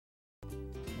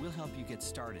She'll help you get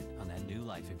started on that new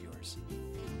life of yours.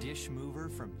 Dish Mover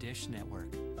from Dish Network.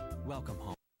 Welcome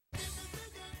home.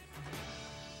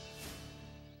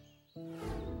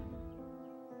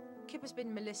 Kip has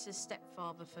been Melissa's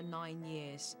stepfather for 9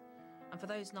 years. And for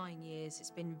those 9 years,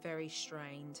 it's been very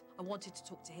strained. I wanted to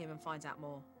talk to him and find out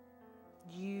more.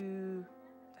 You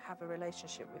have a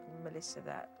relationship with Melissa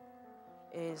that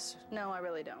is... No, I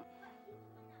really don't.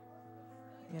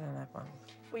 You don't have one.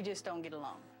 We just don't get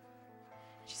along.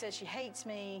 She says she hates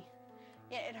me.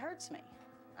 Yeah, it hurts me.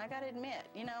 I gotta admit,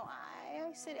 you know,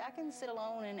 I can sit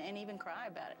alone and even cry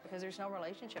about it because there's no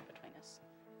relationship between us.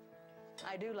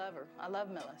 I do love her. I love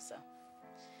Melissa.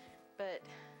 But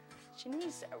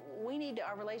we need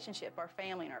our relationship, our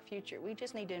family, and our future. We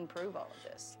just need to improve all of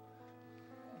this.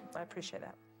 I appreciate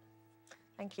that.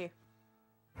 Thank you.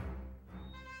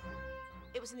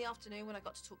 It was in the afternoon when I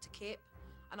got to talk to Kip,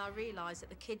 and I realised that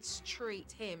the kids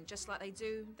treat him just like they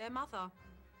do their mother.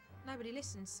 Nobody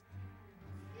listens.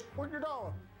 What you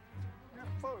doing? Get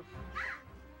food.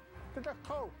 Get that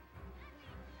coat.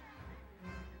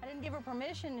 I didn't give her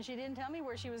permission, and she didn't tell me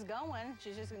where she was going.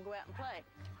 She's just gonna go out and play.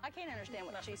 I can't understand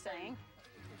what she's saying.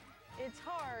 It's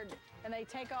hard, and they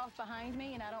take off behind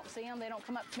me, and I don't see them. They don't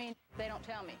come up to me. They don't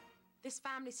tell me. This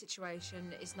family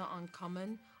situation is not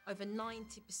uncommon. Over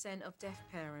 90% of deaf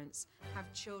parents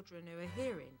have children who are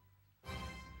hearing.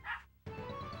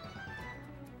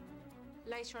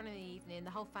 Later on in the evening, the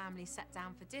whole family sat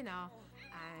down for dinner,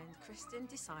 and Kristen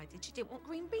decided she didn't want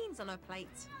green beans on her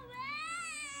plate.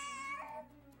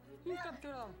 You can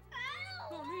get out.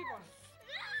 No, leave us.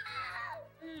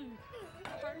 Eat.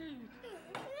 Eat.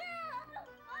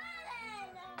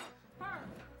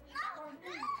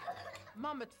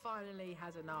 Mum had finally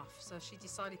had enough, so she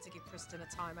decided to give Kristen a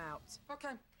time-out.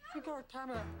 Okay, you go time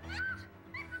out.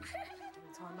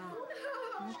 Time-out.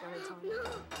 She's going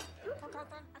time-out. Okay, then. I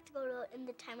have to go in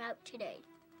the timeout today.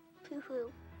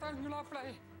 Poo-hoo. Thank you,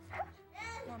 lovely.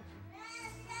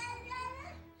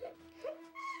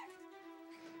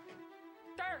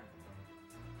 There.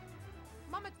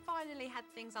 Mum had finally had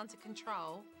things under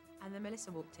control, and then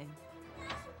Melissa walked in.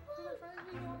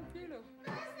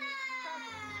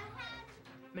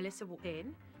 Melissa walked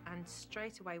in and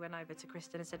straight away went over to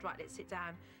Kristen and said, right, let's sit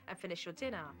down and finish your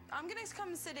dinner. I'm gonna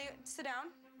come sit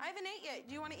down. I haven't ate yet.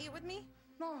 Do you want to eat with me?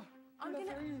 No. I'm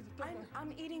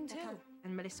eating too. Okay.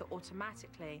 And Melissa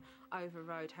automatically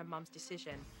overrode her mum's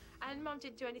decision. And Mum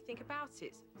didn't do anything about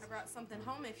it. I brought something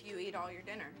home if you eat all your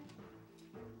dinner.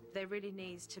 There really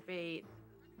needs to be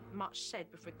much said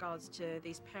with regards to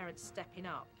these parents stepping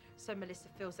up, so Melissa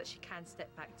feels that she can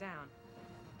step back down.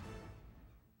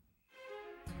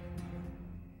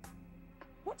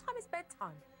 What time is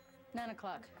bedtime? 9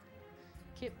 o'clock.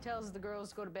 Kip tells the girls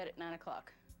to go to bed at 9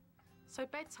 o'clock. So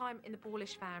bedtime in the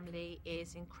Baulich family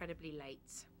is incredibly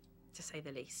late, to say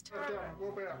the least. Go back.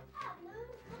 Go back.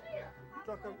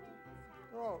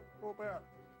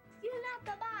 You're not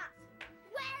the boss.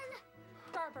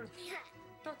 Well.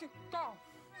 Go.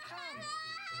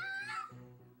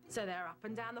 So they're up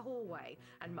and down the hallway,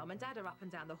 and Mum and Dad are up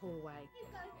and down the hallway.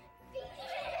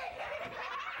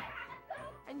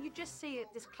 And you just see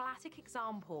this classic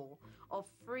example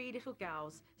of 3 little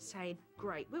girls saying,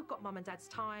 great, we've got Mum and Dad's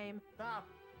time. Stop.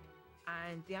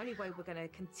 And the only way we're going to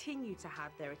continue to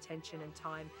have their attention and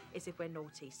time is if we're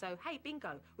naughty. So, hey,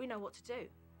 bingo, we know what to do.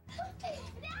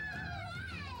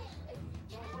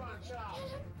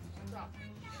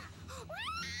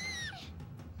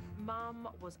 Mum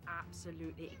was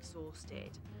absolutely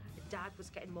exhausted. Dad was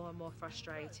getting more and more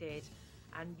frustrated,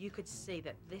 and you could see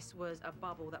that this was a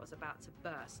bubble that was about to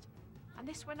burst. And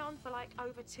this went on for like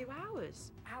over 2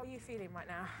 hours. How are you feeling right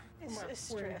now? It's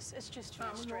stress. It's just too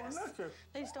much stress.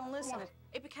 They just don't listen.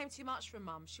 It became too much for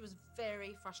Mum. She was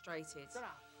very frustrated.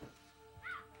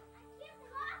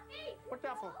 What's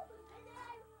that for?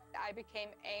 I became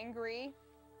angry.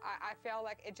 I felt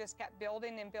like it just kept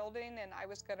building and building, and I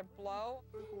was going to blow.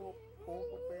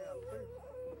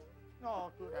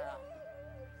 No, do that.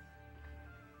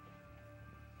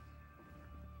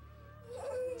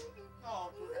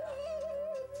 No, do that.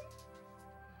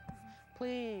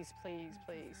 Please, please,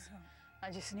 please. I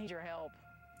just need your help.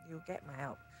 You'll get my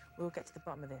help. We'll get to the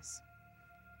bottom of this.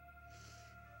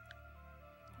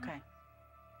 Okay.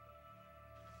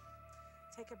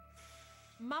 Take a...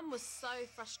 Mum was so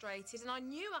frustrated, and I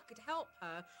knew I could help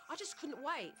her. I just couldn't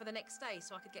wait for the next day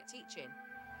so I could get teaching.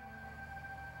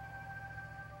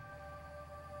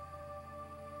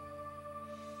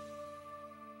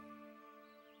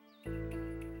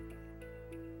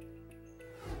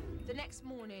 The next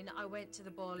morning, I went to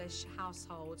the Baulich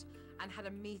household and had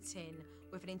a meeting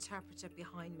with an interpreter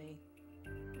behind me.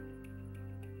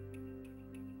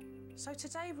 So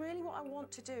today, really what I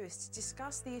want to do is to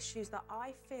discuss the issues that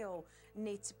I feel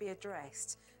need to be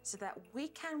addressed so that we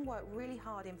can work really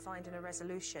hard in finding a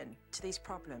resolution to these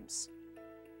problems.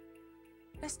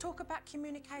 Let's talk about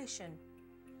communication.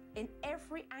 In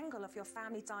every angle of your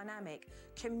family dynamic,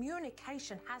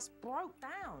 communication has broke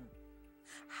down.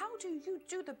 How do you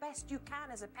do the best you can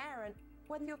as a parent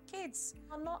when your kids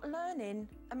are not learning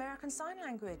American Sign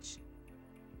Language?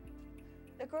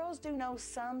 The girls do know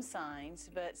some signs,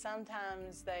 but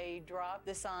sometimes they drop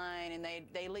the sign and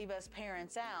they leave us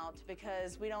parents out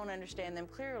because we don't understand them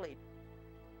clearly.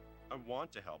 I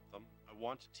want to help them. I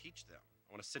want to teach them.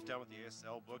 I want to sit down with the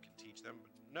ASL book and teach them,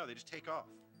 but no, they just take off.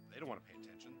 They don't want to pay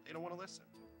attention. They don't want to listen.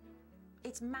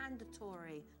 It's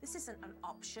mandatory. This isn't an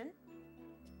option.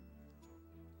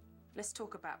 Let's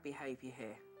talk about behaviour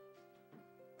here.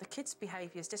 The kids'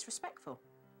 behaviour is disrespectful.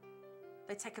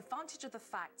 They take advantage of the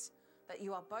fact that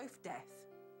you are both deaf.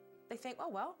 They think, oh,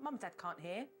 well, mum and dad can't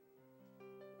hear.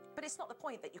 But it's not the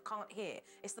point that you can't hear.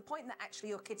 It's the point that actually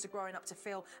your kids are growing up to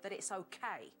feel that it's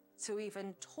okay to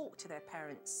even talk to their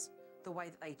parents the way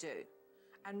that they do.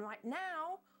 And right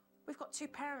now, we've got two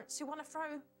parents who want to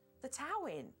throw the towel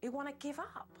in, who want to give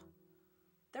up.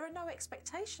 There are no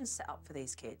expectations set up for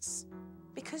these kids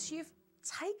because you've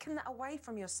taken that away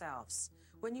from yourselves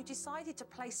when you decided to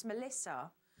place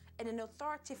Melissa in an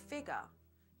authoritative figure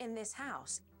in this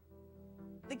house.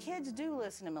 The kids do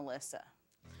listen to Melissa.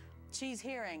 She's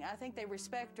hearing. I think they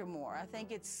respect her more. I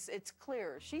think it's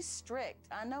clear. She's strict.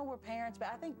 I know we're parents, but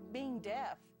I think being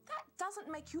deaf. That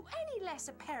doesn't make you any less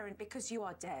a parent because you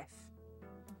are deaf.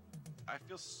 I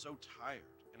feel so tired,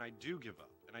 and I do give up,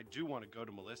 and I do want to go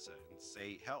to Melissa and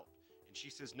say help. And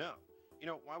she says no. You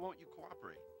know, why won't you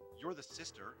cooperate? You're the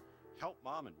sister. Help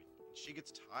mom and me. And she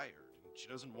gets tired, and she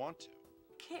doesn't want to.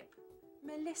 Kip,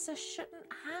 Melissa shouldn't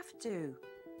have to.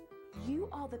 You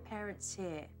are the parents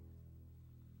here.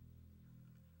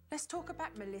 Let's talk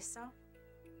about Melissa.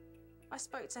 I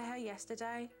spoke to her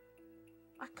yesterday.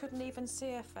 I couldn't even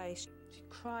see her face. She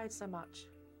cried so much.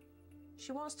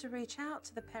 She wants to reach out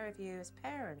to the pair of you as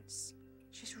parents.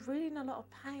 She's really in a lot of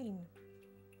pain.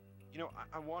 You know,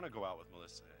 I want to go out with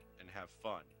Melissa and have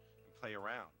fun and play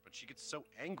around, but she gets so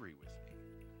angry with me.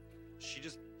 She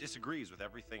just disagrees with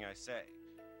everything I say.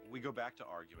 We go back to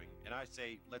arguing, and I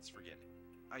say, let's forget it.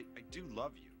 I do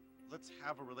love you. Let's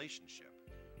have a relationship.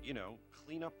 You know,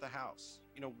 clean up the house.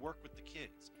 You know, work with the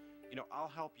kids. You know, I'll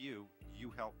help you,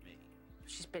 you help me.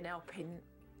 She's been helping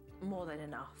more than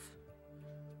enough.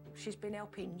 She's been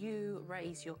helping you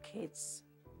raise your kids,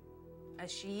 as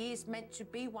she is meant to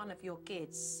be one of your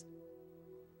kids.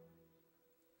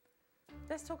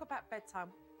 Let's talk about bedtime.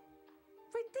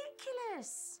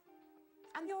 Ridiculous!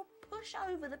 And you'll push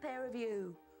over the pair of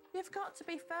you. You've got to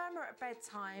be firmer at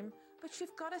bedtime, but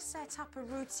you've got to set up a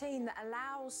routine that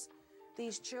allows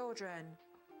these children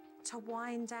to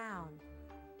wind down.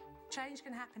 Change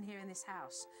can happen here in this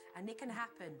house, and it can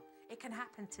happen. It can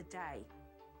happen today.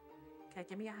 Okay,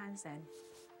 give me your hands then.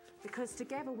 Because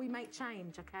together we make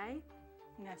change, okay?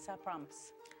 Yes, I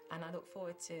promise. And I look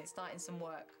forward to starting some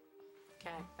work.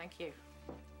 Okay, thank you.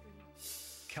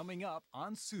 Coming up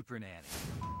on SuperNanny.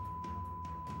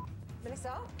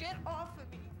 Melissa, get off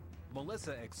of me.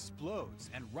 Melissa explodes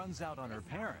and runs out on her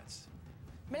parents.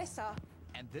 Melissa.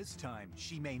 And this time,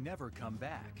 she may never come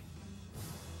back.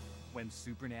 When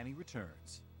SuperNanny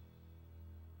returns.